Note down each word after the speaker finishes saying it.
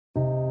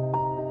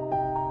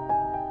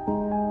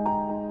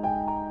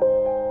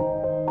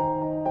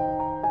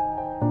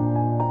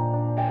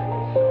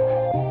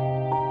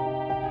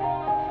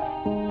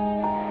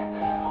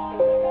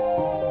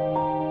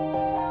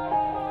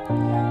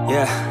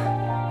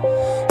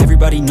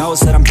Everybody knows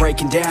that I'm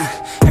breaking down.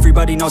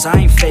 Everybody knows I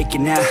ain't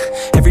faking now.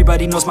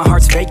 Everybody knows my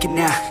heart's vacant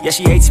now. Yeah,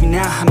 she hates me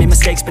now, I made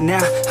mistakes, but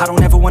now I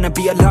don't ever wanna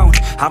be alone.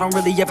 I don't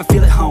really ever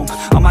feel at home.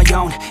 On my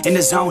own, in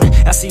the zone,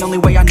 that's the only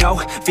way I know.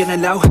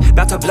 Feeling low,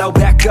 about to blow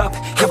back up.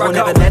 I won't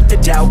ever let the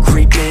doubt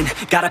creep in.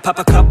 Gotta pop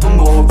a couple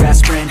more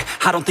aspirin.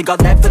 I don't think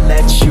I'll ever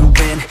let you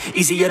in.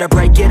 Easier to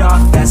break it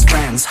off as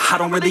friends. I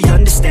don't really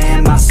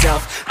understand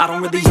myself. I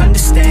don't really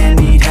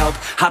understand, need help.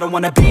 I don't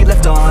wanna be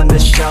left on the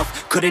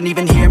shelf. Couldn't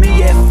even hear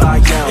me if I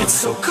yelled. It's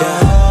so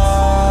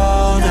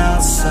cold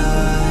outside,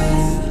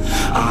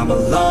 I'm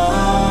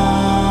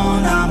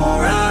alone, I'm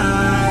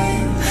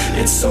alright.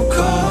 It's so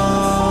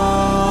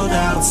cold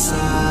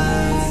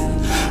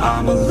outside,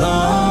 I'm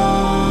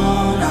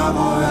alone, I'm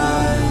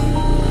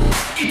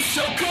alright. It's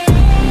so cold.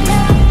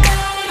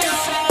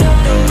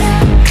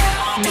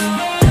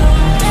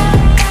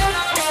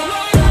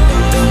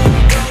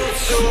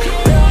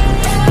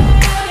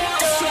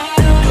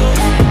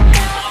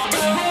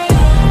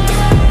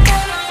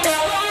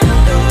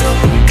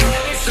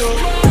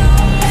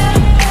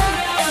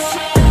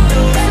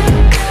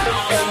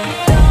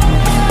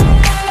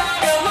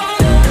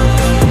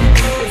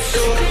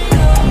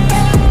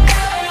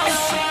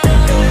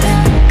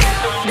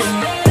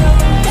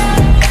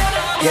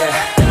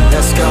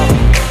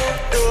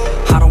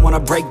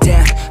 Break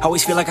down,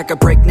 always feel like I could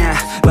break now,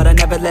 but I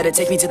never let it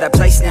take me to that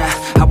place now.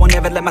 I won't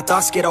ever let my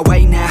thoughts get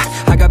away now.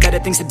 I got better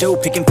things to do,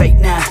 picking fate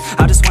now.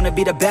 I just wanna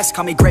be the best,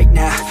 call me great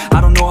now.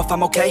 I don't know if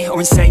I'm okay or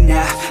insane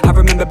now. I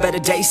remember better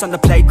days on the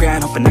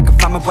playground, hoping I can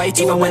find my way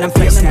even when I'm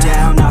feeling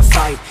down. I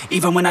fight,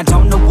 even when I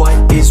don't know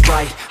what is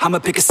right. I'ma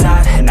pick a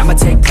side, and I'ma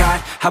take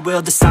pride. I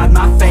will decide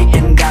my fate,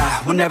 and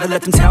I will never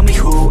let them tell me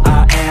who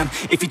I am.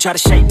 If you try to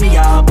shape me,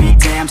 I'll be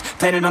damned.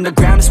 Planet on the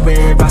ground is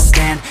where I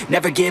stand.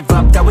 Never give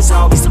up, that was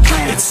always the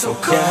plan. It's so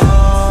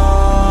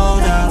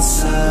cold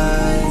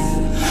outside,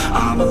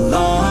 I'm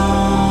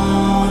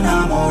alone,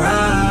 I'm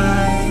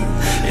alright.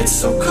 It's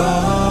so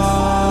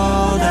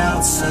cold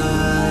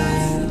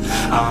outside,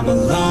 I'm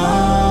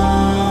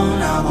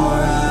alone, I'm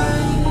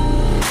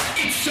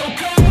alright. It's so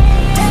cold.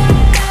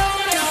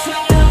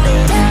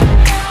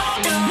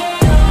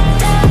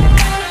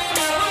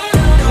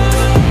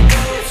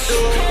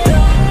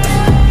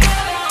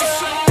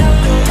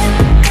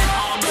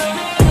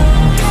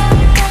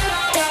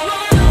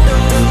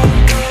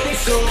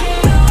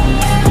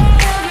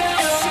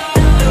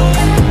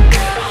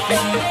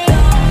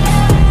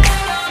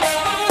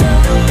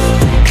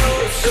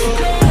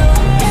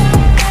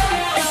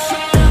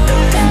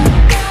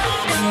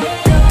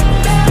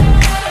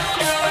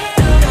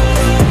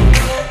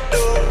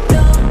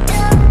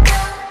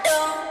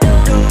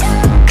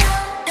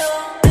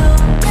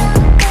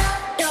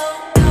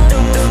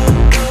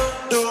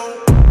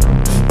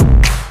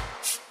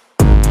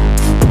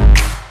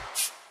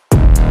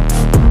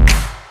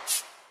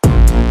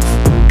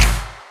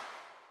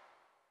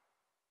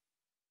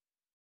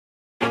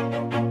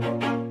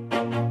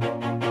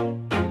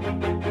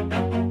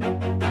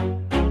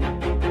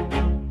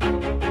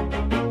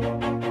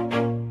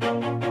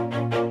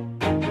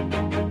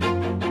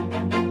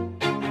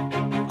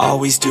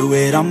 Always do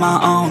it on my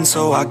own,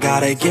 so I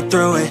gotta get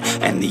through it.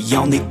 And the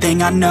only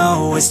thing I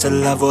know is to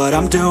love what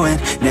I'm doing.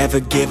 Never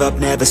give up,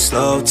 never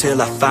slow,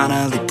 till I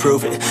finally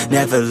prove it.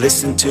 Never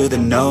listen to the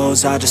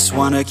no's, I just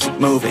wanna keep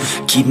moving.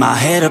 Keep my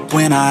head up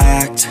when I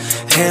act,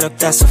 head up,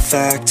 that's a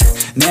fact.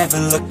 Never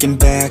looking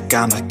back,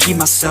 I'ma keep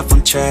myself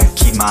on track.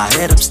 Keep my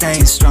head up,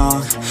 staying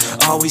strong,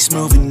 always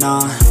moving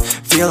on.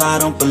 Feel I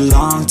don't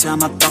belong, tell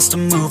my thoughts to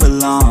move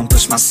along.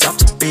 Push myself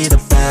to be the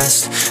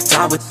best,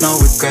 die with no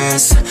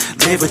regrets.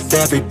 Live with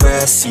every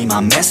breath, see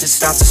my message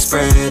start to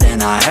spread.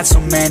 And I had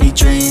so many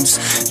dreams,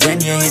 then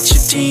you hit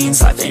your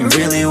teens. Life ain't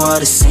really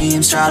what it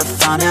seems, try to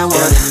find out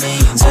what it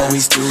means.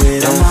 Always do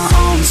it on my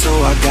own, so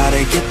I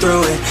gotta get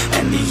through it.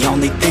 And the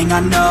only thing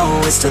I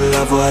know is to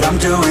love what I'm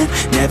doing.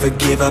 Never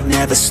give up,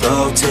 never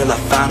slow, till I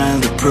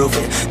finally prove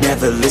it.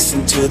 Never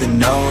listen to the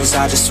no's,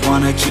 I just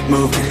wanna keep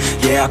moving.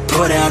 Yeah, I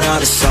put out all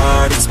this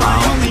art, it's my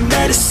only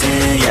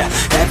medicine. Yeah,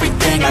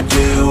 everything I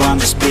do, I'm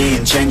just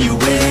being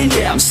genuine.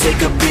 Yeah, I'm sick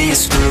of being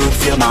screwed,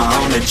 feel my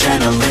own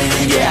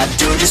adrenaline. Yeah, I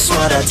do just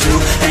what I do,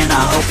 and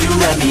I hope you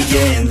let me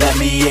in,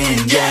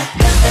 yeah.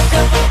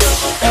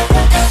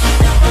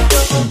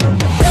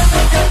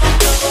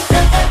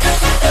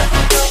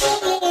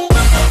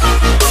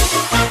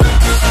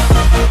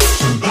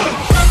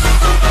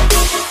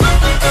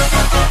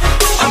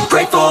 I'm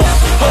grateful,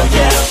 oh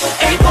yeah,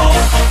 able,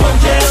 oh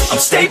yeah, I'm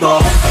stable,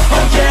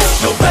 oh yeah,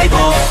 no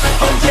label,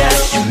 oh yeah,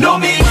 you know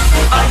me,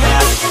 I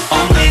have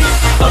only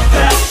a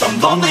path, I'm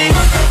lonely,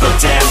 but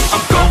damn,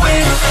 I'm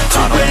going to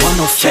I don't want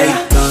no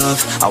fake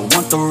love, I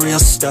want the real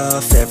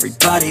stuff.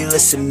 Everybody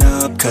listen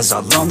up, cause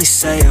I'll only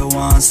say it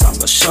once. I'm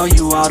gonna show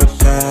you all the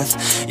path,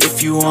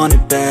 if you want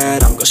it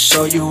bad. I'm gonna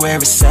show you where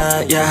it's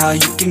at, yeah, how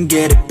you can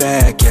get it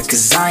back. Yeah,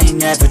 cause I ain't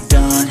never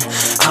done,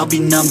 I'll be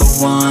number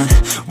one.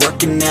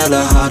 Working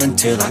hella hard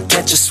until I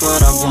get just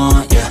what I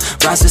want, yeah.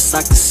 Rises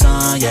like the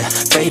sun, yeah,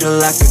 fatal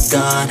like a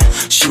gun.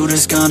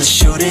 Shooters gonna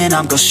shoot and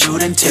I'm gonna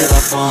shoot until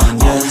I won,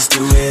 yeah. Always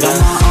do it on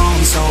my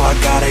own, so I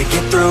gotta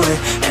get through it.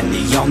 And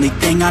the only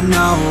thing I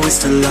know is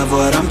to love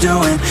what I'm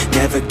doing.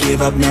 Never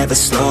give up, never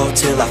slow,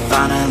 till I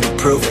finally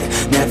prove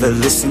it. Never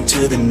listen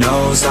to the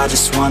no's, I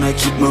just wanna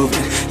keep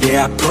moving.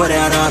 Yeah, I put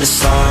out all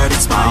this art,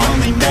 it's my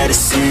only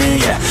medicine.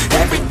 Yeah,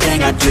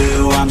 everything I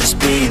do, I'm just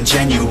being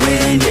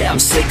genuine. Yeah, I'm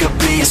sick of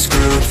being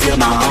screwed, feel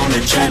my own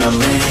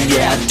adrenaline.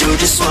 Yeah, I do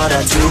just what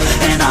I do,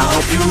 and I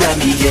hope you let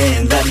me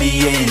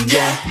in,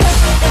 yeah.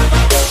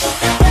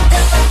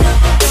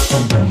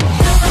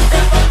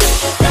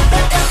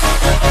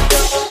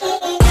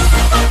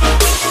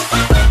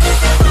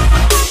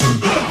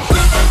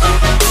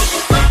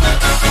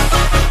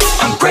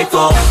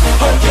 Grateful,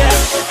 oh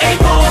yeah,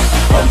 able,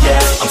 oh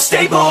yeah, I'm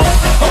stable,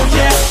 oh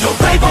yeah, no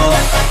label,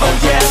 oh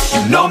yeah,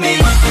 you know me,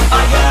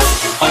 I have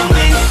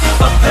only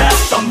a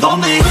path, I'm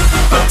lonely,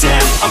 but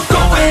damn, I'm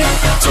going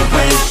to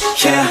win,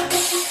 yeah.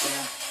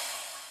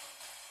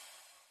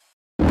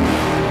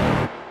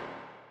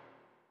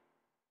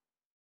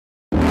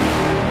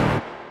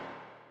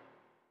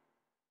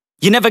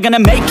 You're never gonna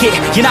make it,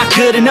 you're not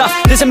good enough.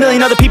 There's a million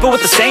other people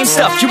with the same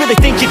stuff. You really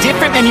think you're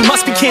different? Man, you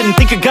must be kidding.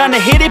 Think you're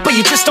gonna hit it, but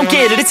you just don't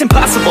get it. It's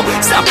impossible,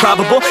 it's not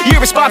probable, you're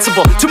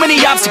irresponsible. Too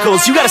many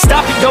obstacles, you gotta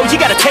stop it, yo. You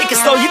gotta take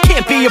it slow, you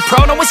can't be a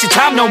pro. Don't waste your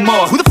time no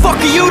more. Who the fuck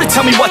are you to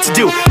tell me what to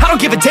do? I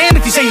don't give a damn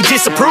if you say you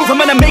disapprove. I'm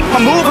gonna make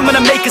my move, I'm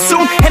gonna make it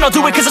soon. And I'll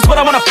do it cause it's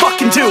what I wanna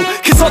fucking do.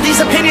 Cause all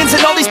these opinions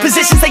and all these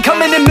positions, they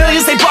come in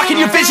millions, they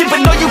blocking your vision. But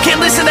no, you can't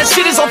listen, that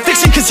shit is all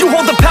fiction. Cause you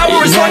hold the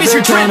power as long as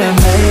you're dreaming.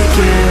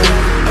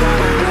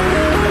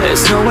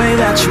 There's no way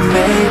that you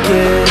make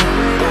it.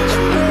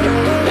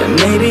 And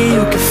maybe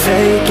you can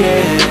fake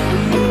it,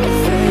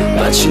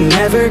 but you're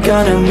never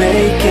gonna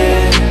make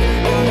it.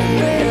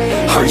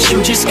 Aren't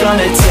you just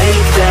gonna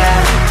take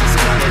that?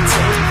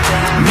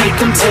 Make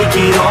them take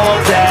it all